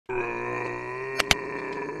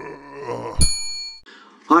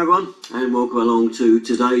Hi everyone, and welcome along to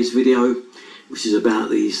today's video, which is about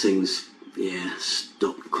these things. Yeah,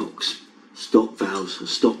 stopcocks, stop valves,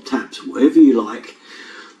 stop taps, whatever you like.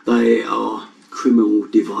 They are criminal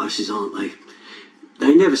devices, aren't they?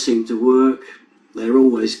 They never seem to work. They're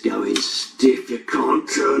always going stiff. You can't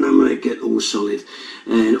turn them, they get all solid.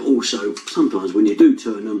 And also, sometimes when you do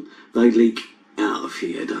turn them, they leak out of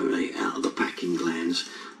here, don't they? Out of the packing glands.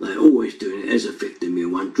 They're always doing it. There's a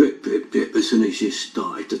 50mm1, drip, drip, drip, as soon as you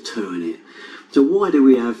started to turn it. So why do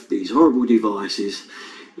we have these horrible devices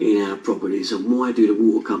in our properties, and why do the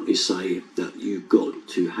water companies say that you've got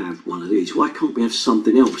to have one of these? Why can't we have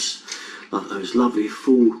something else, like those lovely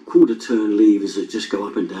full quarter turn levers that just go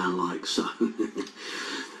up and down like so?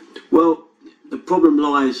 Well, the problem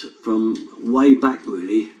lies from way back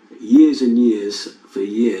really, years and years, for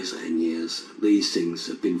years and years, these things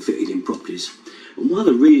have been fitted in properties. And one of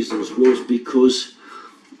the reasons was because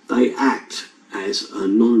they act as a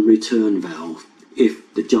non-return valve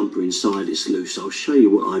if the jumper inside is loose. I'll show you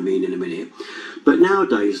what I mean in a minute. But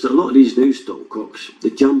nowadays, a lot of these new stopcocks,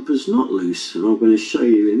 the jumper's not loose, and I'm going to show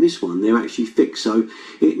you in this one, they're actually fixed, so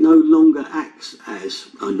it no longer acts as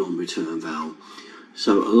a non-return valve.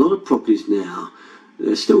 So a lot of properties now,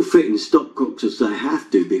 they're still fitting stopcocks as they have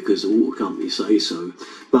to because the water companies say so,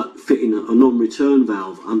 but fitting a non-return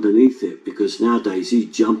valve underneath it, because nowadays these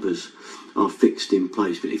jumpers are fixed in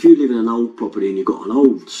place. But if you live in an old property and you've got an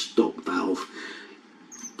old stop valve,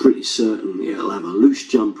 pretty certain it'll have a loose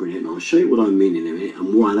jumper in it, and I'll show you what I mean in a minute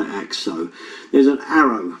and why that acts so. There's an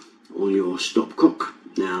arrow on your stopcock.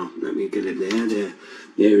 Now let me get it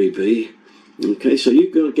there he be. Okay, so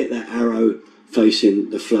you've got to get that arrow facing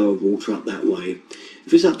the flow of water up that way.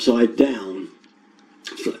 If it's upside down,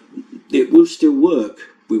 it will still work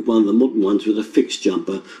with one of the modern ones with a fixed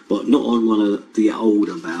jumper, but not on one of the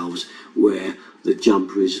older valves where the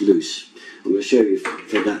jumper is loose. I'm going to show you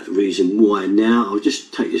for that reason why now. I'll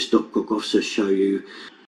just take the stopcock off to show you.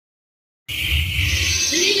 You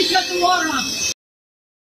need to cut the water off.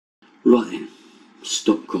 Right then,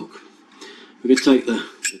 stopcock. We're going to take the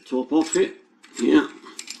top off it, yeah,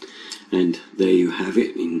 and there you have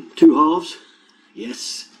it in two halves.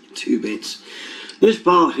 Yes, two bits. This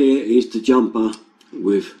part here is the jumper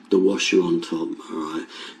with the washer on top. Alright,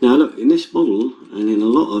 now look, in this model and in a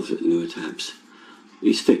lot of newer tabs,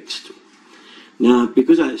 it's fixed. Now,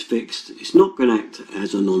 because that's fixed, it's not going to act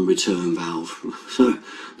as a non-return valve. So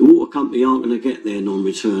the water company aren't going to get their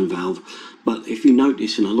non-return valve. But if you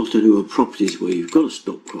notice in a lot of newer properties where you've got a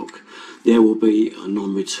stopcock, there will be a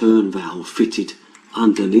non-return valve fitted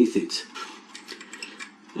underneath it.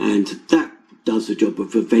 And that does the job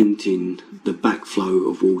of preventing the backflow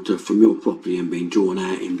of water from your property and being drawn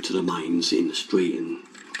out into the mains in the street and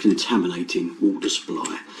contaminating water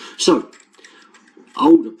supply. So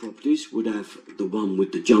older properties would have the one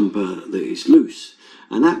with the jumper that is loose,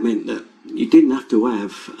 and that meant that you didn't have to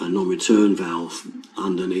have a non-return valve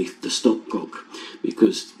underneath the stopcock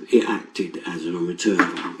because it acted as a non-return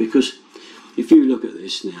valve. Because if you look at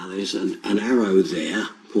this now, there's an arrow there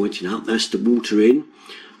pointing up, that's the water in.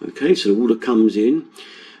 Okay, so the water comes in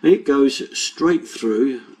and it goes straight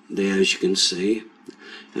through there, as you can see.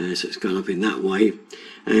 So it's going up in that way,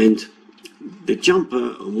 and the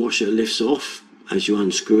jumper and washer lifts off as you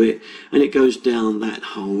unscrew it, and it goes down that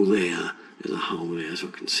hole there. There's a hole there, so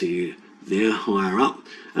I can see there, higher up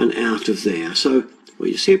and out of there. So well,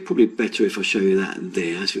 you see it probably better if I show you that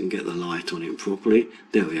there, so we can get the light on it properly.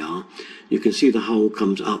 There we are. You can see the hole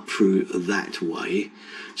comes up through that way.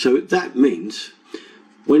 So that means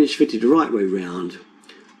when it's fitted the right way round,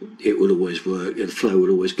 it will always work, the flow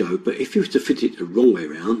will always go. But if you were to fit it the wrong way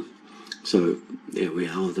round, so there we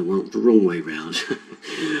are, the wrong way round.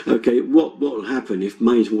 Okay, what will happen if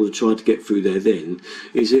mains water tried to get through there then,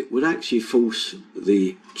 is it would actually force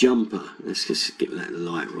the jumper, let's just get that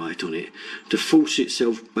light right on it, to force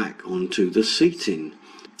itself back onto the seating.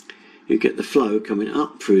 You get the flow coming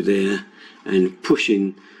up through there and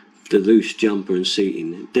pushing the loose jumper and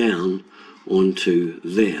seating down onto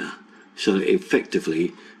there, so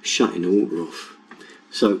effectively shutting the water off.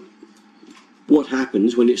 So what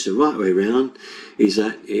happens when it's the right way round is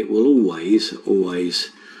that it will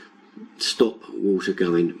always stop water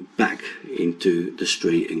going back into the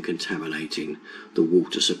street and contaminating the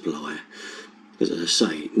water supply. As I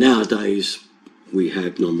say, nowadays we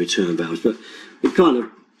have non-return valves, but it kind of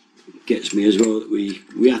gets me as well that we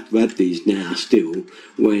have to have these now still,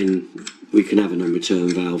 when we can have a non-return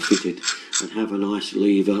valve fitted and have a nice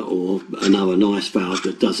lever or another nice valve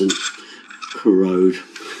that doesn't corrode.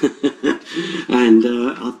 And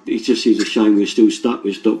it just is a shame we're still stuck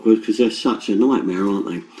with stopcocks because they're such a nightmare, aren't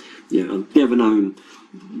they? Yeah, I've never known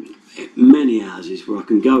many houses where I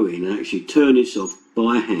can go in and actually turn this off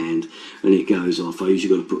by hand and it goes off. I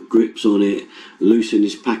usually got to put grips on it, loosen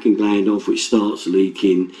this packing gland off which starts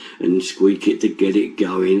leaking, and squeak it to get it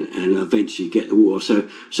going, and eventually get the water. So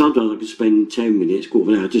sometimes I can spend 10 minutes,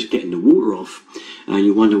 quarter of an hour just getting the water off, and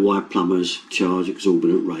you wonder why plumbers charge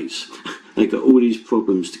exorbitant rates. They've got all these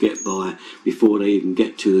problems to get by before they even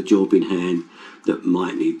get to the job in hand that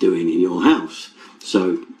might need doing in your house.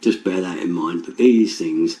 So just bear that in mind, that these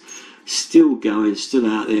things still going, still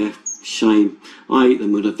out there. Shame. I hate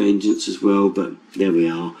them with a vengeance as well, but there we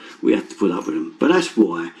are. We have to put up with them. But that's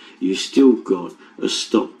why you still got a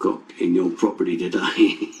stopcock in your property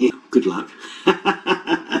today. Good luck.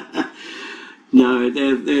 No,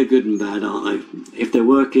 they're good and bad, aren't they? If they're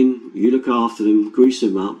working, you look after them, grease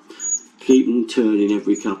them up, keep them turning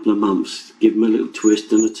every couple of months, give them a little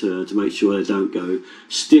twist and a turn to make sure they don't go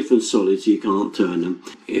stiff and solid so you can't turn them.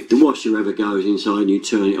 If the washer ever goes inside and you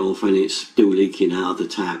turn it off and it's still leaking out of the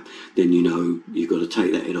tap, then you know you've got to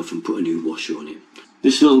take that head off and put a new washer on it.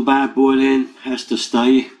 This little bad boy then has to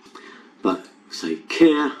stay, but say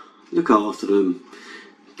care, look after them,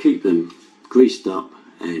 keep them greased up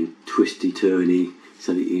and twisty turny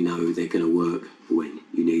so that you know they're going to work when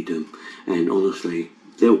you need them, and honestly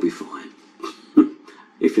they'll be fine.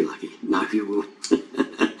 If you're lucky. No, you will.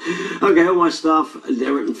 Okay, all my stuff,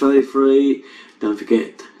 Derek 33. Don't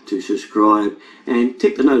forget to subscribe and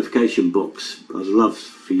tick the notification box. I'd love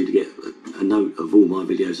for you to get a note of all my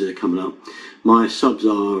videos that are coming up. My subs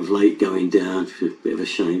are of late going down, which is a bit of a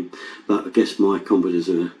shame, but I guess my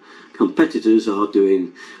competitors are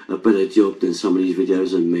doing a better job than some of these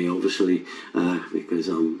videos and me, obviously, because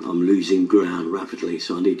I'm losing ground rapidly,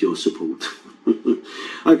 so I need your support.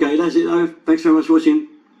 Okay, that's it though. Thanks very much for watching.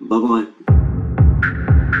 Bye bye.